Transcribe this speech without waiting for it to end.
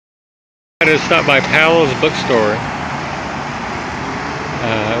I just stopped by Powell's bookstore,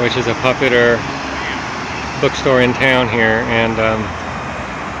 which is a popular bookstore in town here, and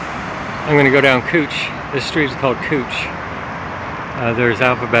I'm going to go down Cooch. This street is called Cooch. There's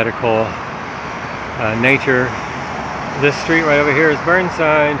alphabetical nature. This street right over here is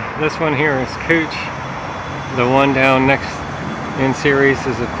Burnside. This one here is Cooch. The one down next in series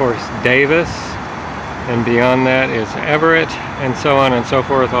is of course Davis, and beyond that is Everett, and so on and so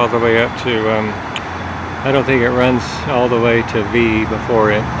forth, all the way up to I don't think it runs all the way to V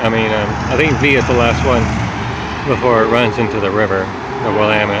before it. I think V is the last one before it runs into the river, the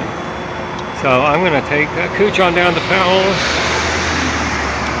Willamette. So I'm going to take Cooch on down to Powell.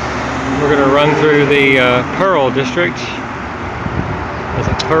 We're going to run through the Pearl District.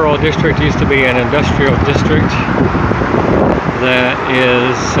 The Pearl District used to be an industrial district that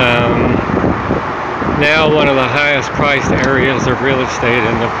is now one of the highest priced areas of real estate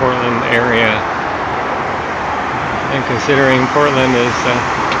in the Portland area. And considering Portland is the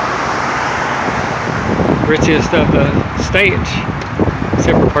richest of the state,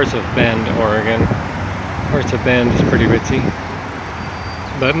 except for parts of Bend, Oregon. Parts of Bend is pretty ritzy.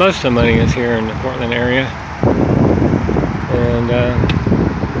 But most of the money is here in the Portland area. And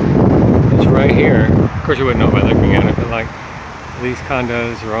it's right here. Of course you wouldn't know by looking at it, but like these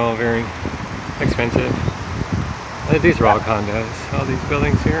condos are all very expensive. These are all condos, all these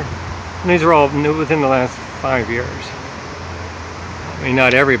buildings here. And these are all new within the last 5 years. I mean,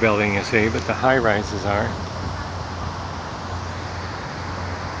 not every building you see, but the high rises are.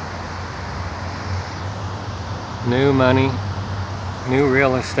 New money, new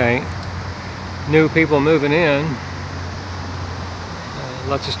real estate, new people moving in,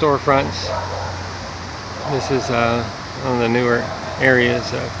 lots of storefronts. This is one of the newer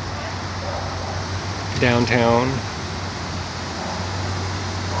areas of downtown.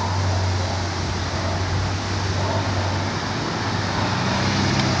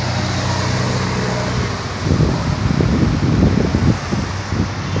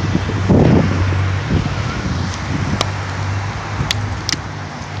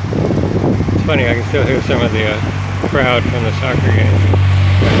 It's funny, I can still hear some of the crowd from the soccer game.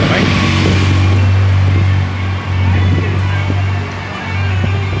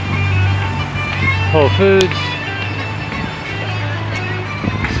 Whole Foods,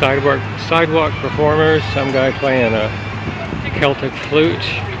 sidewalk performers, some guy playing a Celtic flute,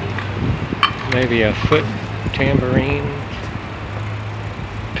 maybe a foot tambourine,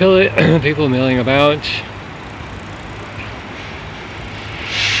 people milling about.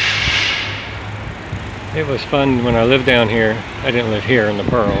 It was fun when I lived down here. I didn't live here in the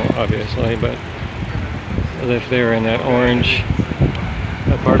Pearl, obviously, but I lived there in that orange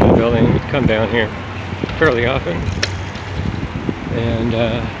apartment building. We'd come down here fairly often, and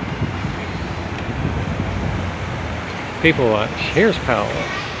people watch. Here's Powell.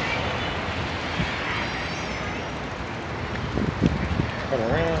 Turn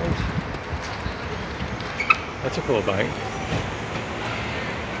around. That's a cool bike.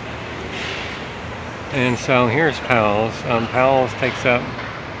 And so here's Powell's. Powell's takes up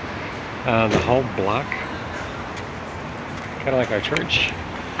the whole block, kind of like our church.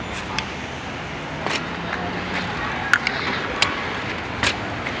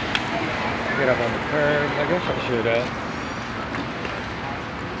 Get up on the curb. I guess I should.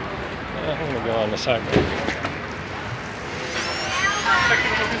 I'm gonna go on the sidewalk.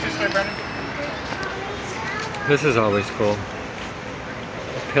 This is always cool.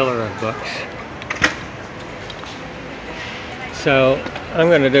 A pillar of books. So I'm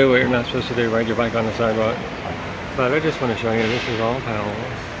going to do what you're not supposed to do, ride your bike on the sidewalk. But I just want to show you this is all Powell's.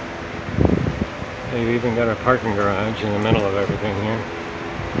 They've even got a parking garage in the middle of everything here.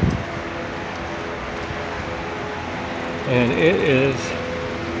 And it is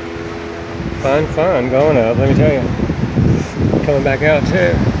fun going up, let me tell you. Coming back out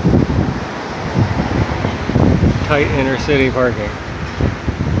too. Tight inner city parking.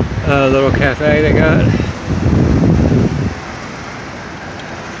 A little cafe they got.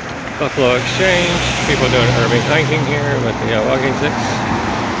 Buffalo Exchange, people doing urban hiking here with the walking sticks.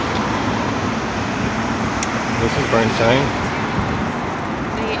 This is Burnside.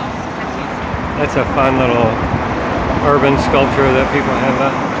 That's a fun little urban sculpture that people have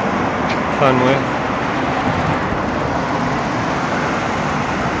fun with.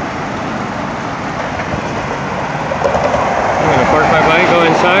 I'm going to park my bike, go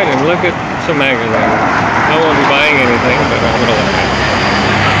inside and look at some magazines. I won't be buying anything, but I'm going to look at it.